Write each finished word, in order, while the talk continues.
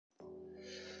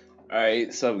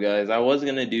Alright, sup guys, I was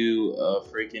gonna do a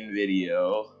freaking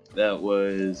video that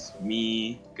was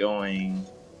me going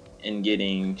and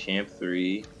getting Champ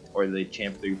 3, or the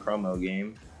Champ 3 promo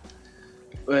game,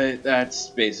 but that's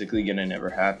basically gonna never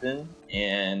happen,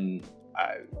 and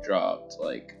I dropped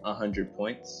like 100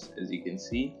 points, as you can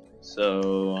see,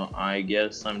 so I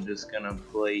guess I'm just gonna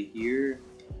play here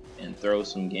and throw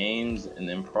some games, and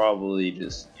then probably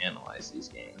just analyze these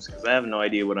games, because I have no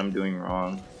idea what I'm doing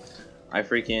wrong.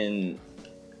 Every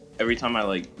time I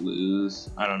like lose,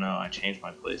 I don't know, I change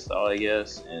my playstyle I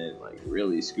guess, and it like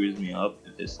really screws me up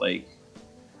if it's like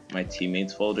my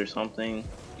teammates' fault or something,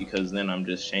 because then I'm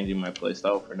just changing my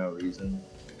playstyle for no reason.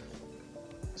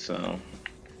 So,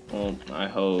 well, I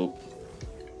hope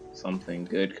something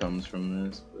good comes from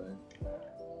this, but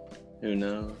who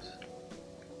knows.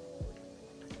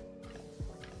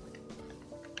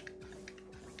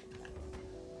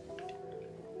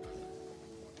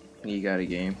 You got a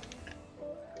game.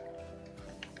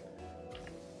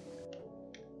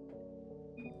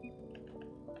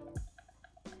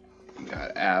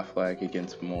 Got Affleck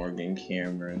against Morgan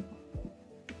Cameron.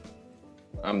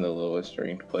 I'm the lowest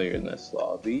ranked player in this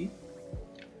lobby,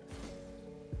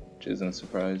 which isn't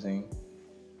surprising.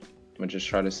 I'm gonna just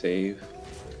try to save,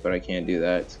 but I can't do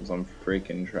that since I'm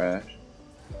freaking trash.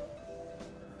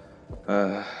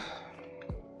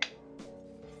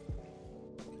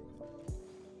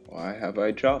 Why have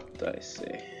I dropped, I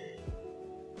say?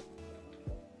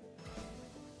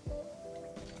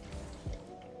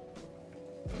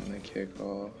 On the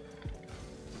kickoff.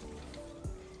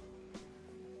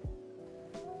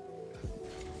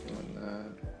 Doing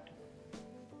that.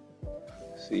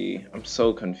 See, I'm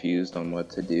so confused on what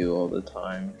to do all the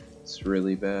time. It's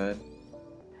really bad.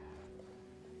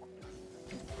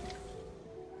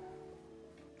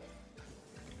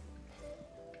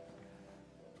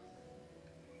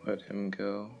 Let him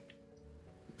go.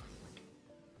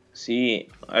 See,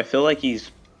 I feel like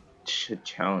he's should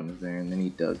challenge there, and then he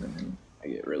doesn't, and I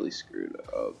get really screwed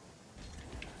up.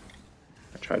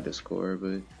 I tried to score,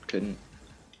 but couldn't.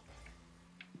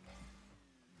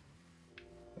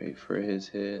 Wait for his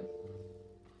hit.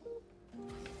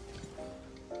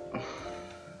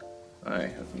 I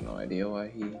have no idea why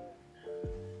he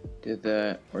did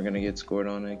that. We're gonna get scored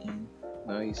on again.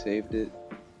 No, he saved it.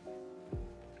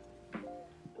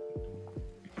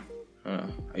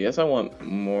 I guess I want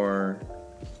more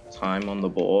time on the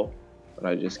ball, but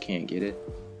I just can't get it.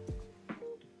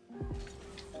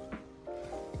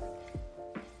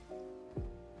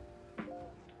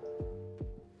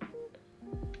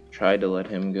 Tried to let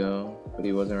him go, but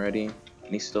he wasn't ready.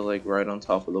 And he's still like right on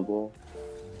top of the ball.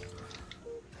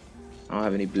 I don't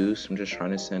have any boost, I'm just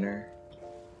trying to center.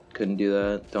 Couldn't do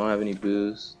that. Don't have any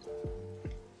boost.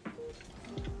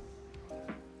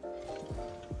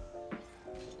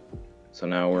 So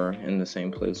now we're in the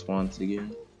same place once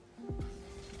again.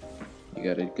 You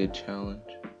got a good challenge.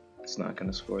 It's not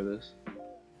gonna score this.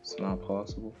 It's not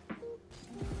possible.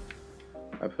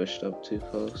 I pushed up too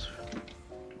close.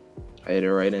 I hit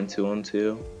it right into him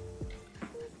too.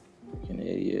 Like an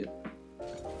idiot.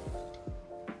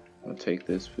 I'll take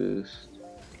this boost.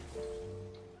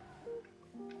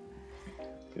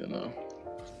 Even though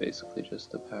it's basically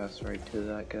just a pass right to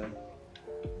that guy.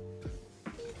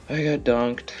 I got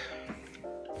dunked.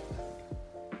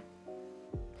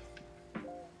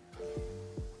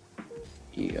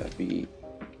 He got beat.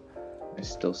 I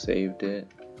still saved it.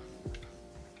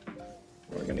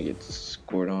 We're gonna get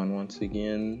scored on once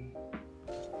again.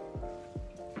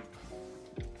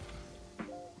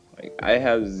 Like, I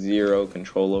have zero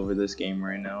control over this game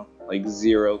right now. Like,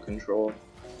 zero control.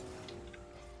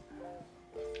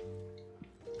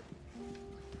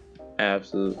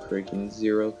 Absolute freaking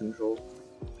zero control.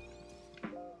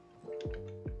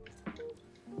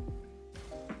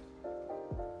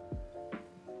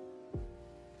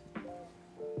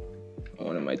 I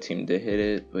wanted my team to hit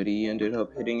it, but he ended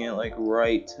up hitting it like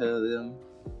right to them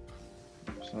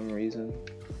for some reason.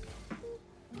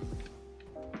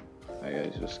 That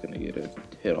guy's just gonna get a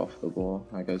hit off the ball.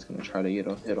 That guy's gonna try to get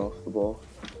a hit off the ball.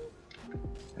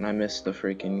 And I missed the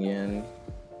freaking yen.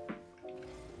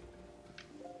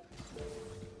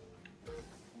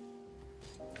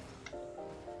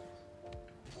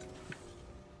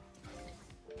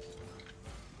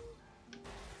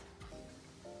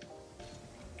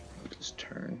 Just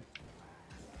turn.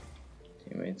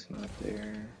 Teammate's not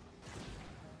there.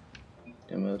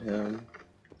 Demoed him.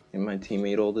 And my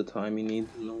teammate all the time he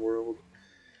needs in the world.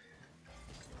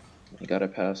 I gotta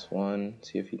pass one,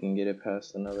 see if he can get it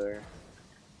past another.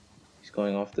 He's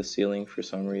going off the ceiling for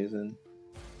some reason.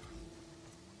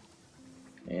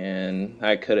 And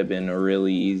that could have been a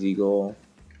really easy goal,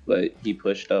 but he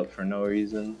pushed up for no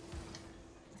reason.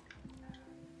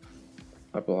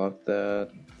 I blocked that.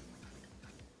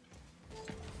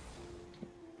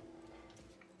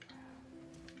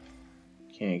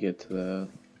 Can't get to that.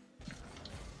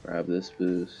 Grab this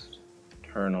boost.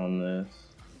 Turn on this.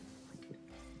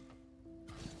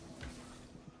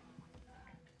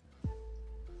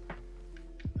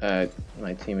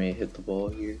 My teammate hit the ball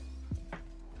here.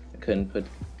 I couldn't put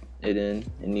it in,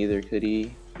 and neither could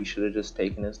he. He should have just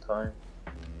taken his time.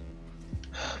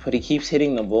 But he keeps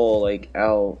hitting the ball like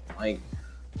out. Like,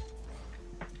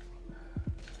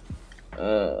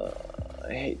 I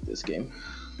hate this game.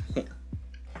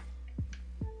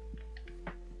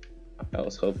 I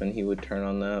was hoping he would turn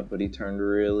on that, but he turned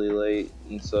really late,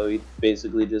 and so he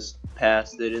basically just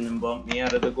passed it and then bumped me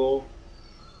out of the goal.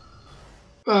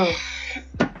 So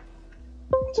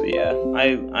yeah,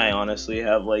 I honestly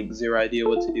have like zero idea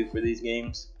what to do for these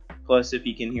games. Plus, if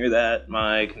you can hear that,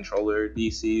 my controller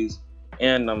DCs,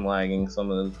 and I'm lagging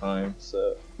some of the time,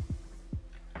 so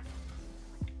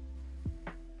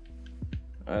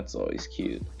that's always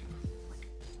cute.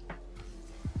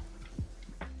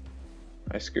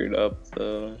 I screwed up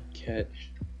the catch.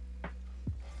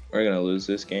 We're gonna lose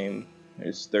this game.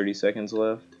 There's 30 seconds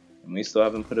left, and we still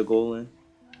haven't put a goal in.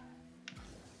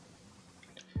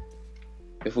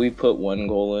 If we put one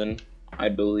goal in, I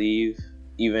believe,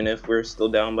 even if we're still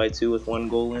down by 2 with one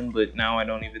goal in, but now I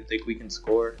don't even think we can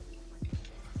score.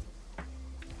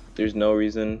 There's no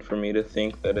reason for me to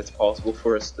think that it's possible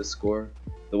for us to score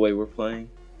the way we're playing.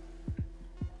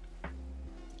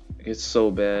 It's so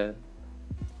bad.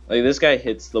 Like, this guy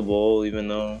hits the ball even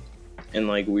though in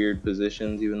like weird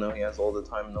positions, even though he has all the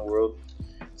time in the world.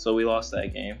 So we lost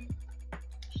that game.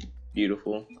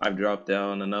 Beautiful. I've dropped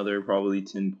down another probably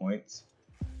 10 points.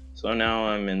 So now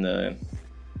I'm in the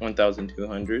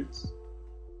 1200s.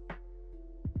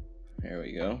 There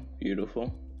we go.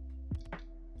 Beautiful.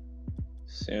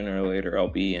 Sooner or later I'll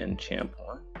be in Champ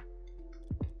 1.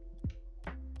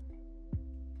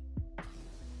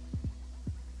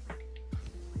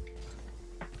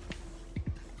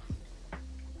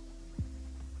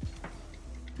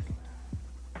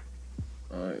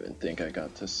 I don't even think I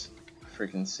got to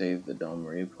freaking save the dumb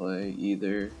replay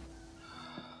either.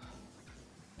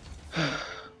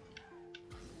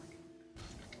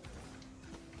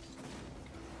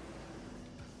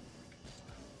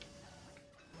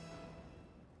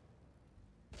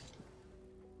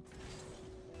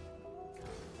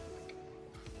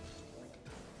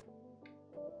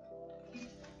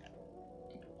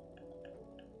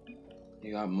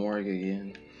 You got Morg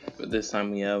again, but this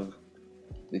time we have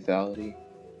lethality.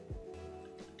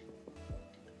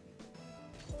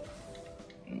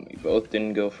 And we both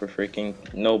didn't go for freaking.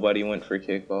 Nobody went for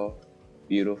kickoff.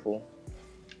 Beautiful.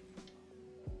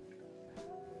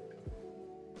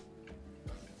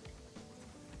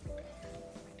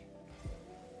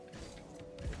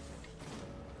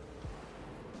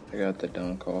 I got the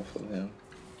dunk off of him.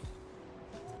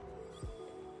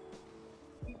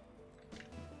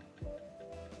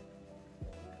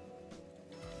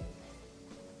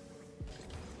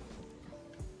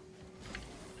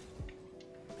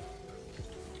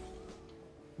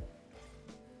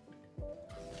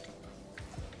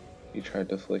 He tried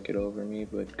to flick it over me,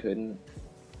 but couldn't.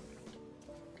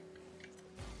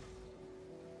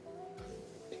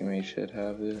 Teammate should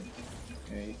have it.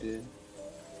 Yeah, he did.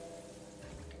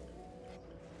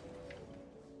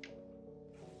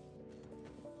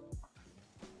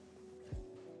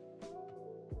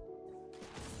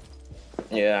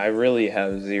 Yeah, I really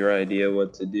have zero idea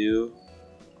what to do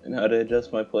and how to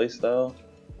adjust my playstyle.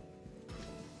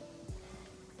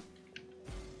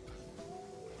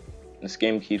 This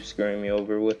game keeps screwing me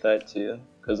over with that too,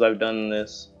 because I've done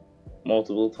this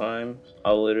multiple times.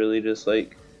 I'll literally just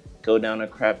like go down a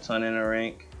crap ton in a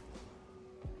rank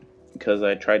because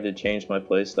I tried to change my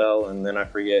playstyle and then I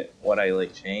forget what I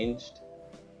like changed,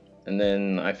 and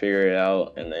then I figure it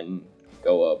out and then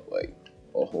go up like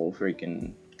a whole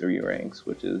freaking 3 ranks,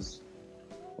 which is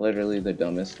literally the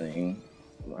dumbest thing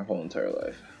in my whole entire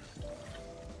life.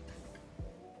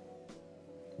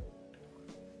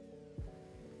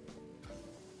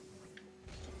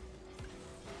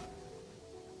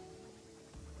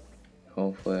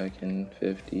 Hopefully I can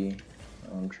 50.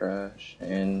 I'm trash,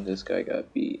 and this guy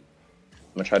got beat. I'm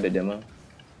gonna try the demo.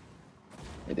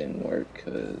 It didn't work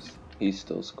because he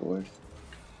still scored.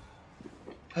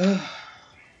 I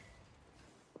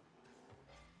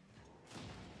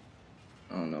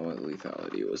don't know what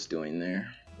lethality was doing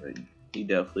there, but he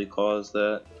definitely caused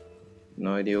that.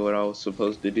 No idea what I was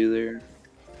supposed to do there.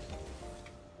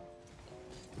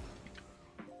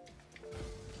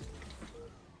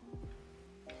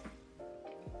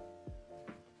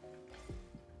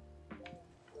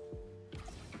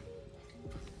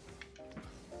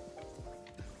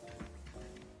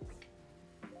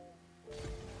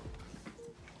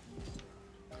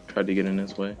 Tried to get in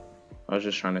his way. I was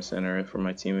just trying to center it for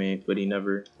my teammate, but he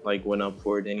never like went up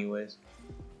for it anyways.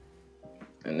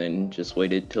 And then just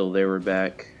waited till they were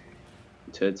back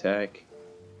to attack.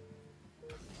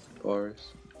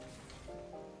 Bars.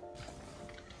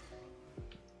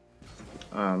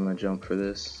 I'm gonna jump for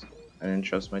this. I didn't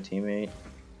trust my teammate.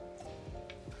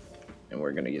 And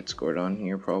we're gonna get scored on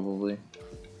here probably.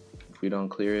 If we don't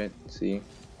clear it,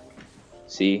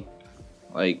 see?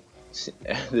 Like,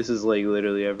 this is like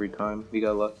literally every time we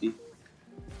got lucky.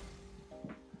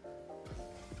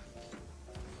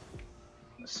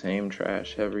 Same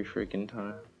trash every freaking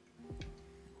time.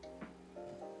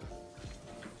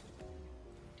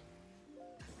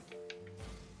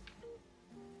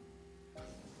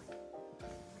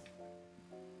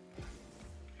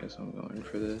 Guess I'm going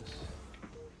for this.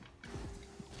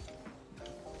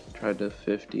 Tried to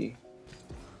 50.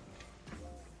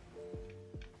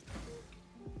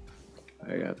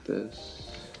 I got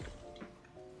this.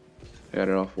 I got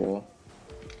it off wall.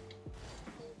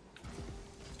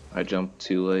 I jumped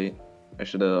too late. I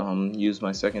should have used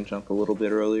my second jump a little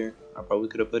bit earlier. I probably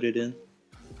could have put it in.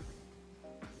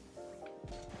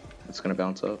 It's gonna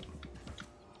bounce up.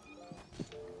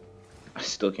 I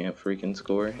still can't freaking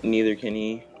score. Neither can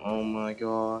he. Oh my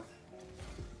god.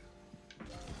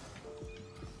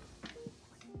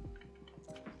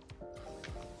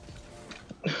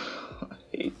 I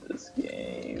hate this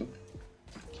game.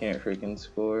 Can't freaking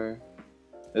score.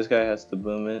 This guy has to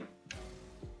boom it.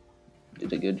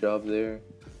 Did a good job there.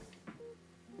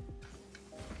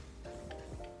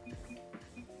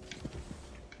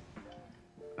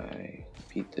 I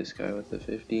beat this guy with the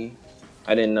 50.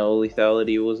 I didn't know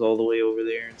lethality was all the way over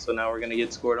there, and so now we're gonna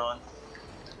get scored on.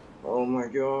 Oh my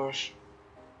gosh.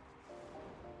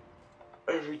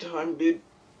 Every time, dude.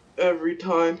 Every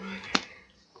time.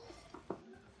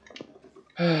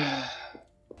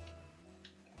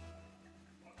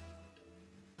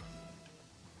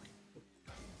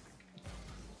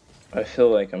 I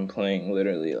feel like I'm playing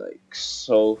literally like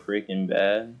so freaking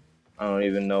bad. I don't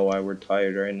even know why we're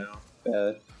tired right now.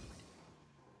 Bad.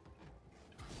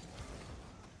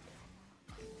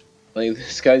 Like,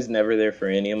 this guy's never there for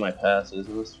any of my passes,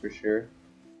 that's for sure.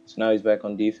 So now he's back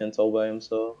on defense all by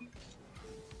himself.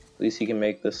 At least he can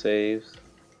make the saves.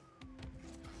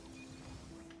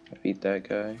 I beat that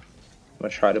guy. I'm gonna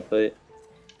try to put.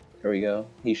 There we go.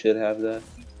 He should have that.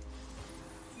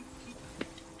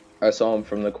 I saw him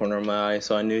from the corner of my eye,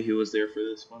 so I knew he was there for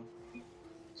this one.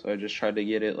 So I just tried to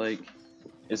get it like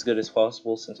as good as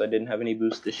possible since I didn't have any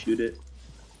boost to shoot it.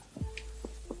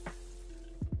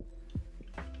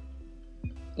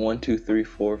 1, 2, 3,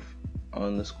 4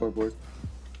 on the scoreboard.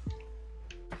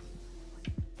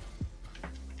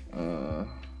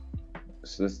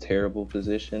 So this terrible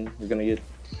position. We're gonna get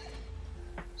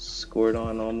scored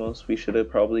on almost. We should have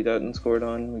probably gotten scored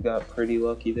on. We got pretty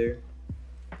lucky there.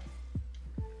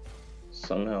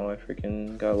 Somehow I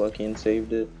freaking got lucky and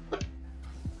saved it.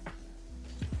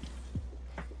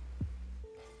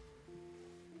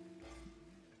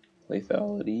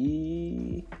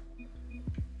 Lethality.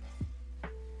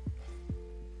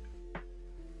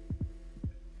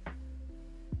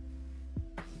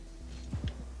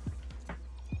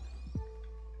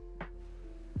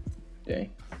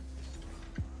 Dang.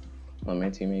 Let my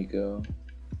teammate go.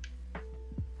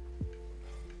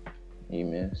 He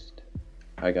missed.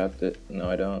 I got the. No,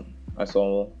 I don't. I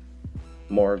saw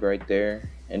Morg right there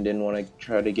and didn't want to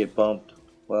try to get bumped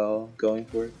while going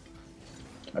for it.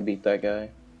 I beat that guy.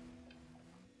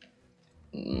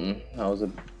 That was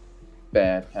a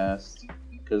bad pass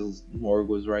because Morg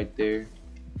was right there.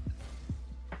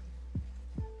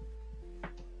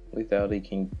 Lethality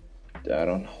can. I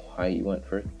don't know why he went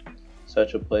for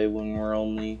such a play when we're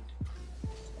only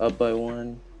up by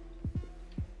 1.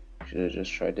 Should have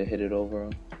just tried to hit it over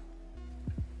him.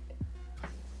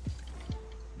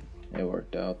 It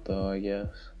worked out though, I guess.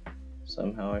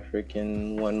 Somehow I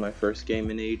freaking won my first game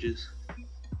in ages.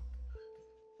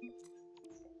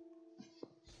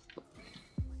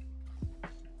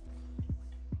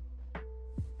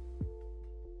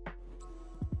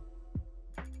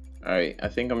 Alright, I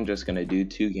think I'm just gonna do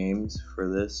 2 games for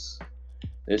this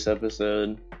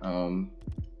episode.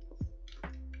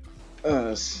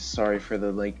 Sorry for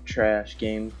the like trash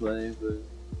gameplay, but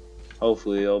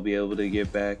hopefully I'll be able to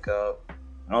get back up.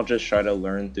 I'll just try to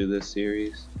learn through this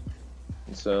series,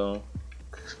 and so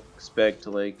expect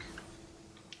like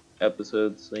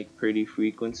episodes like pretty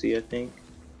frequency, I think.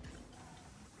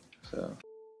 So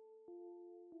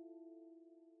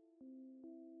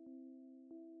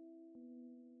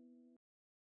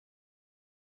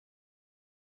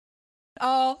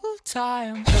all the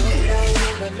time.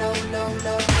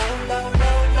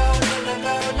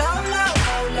 low, low,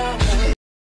 low, low, low.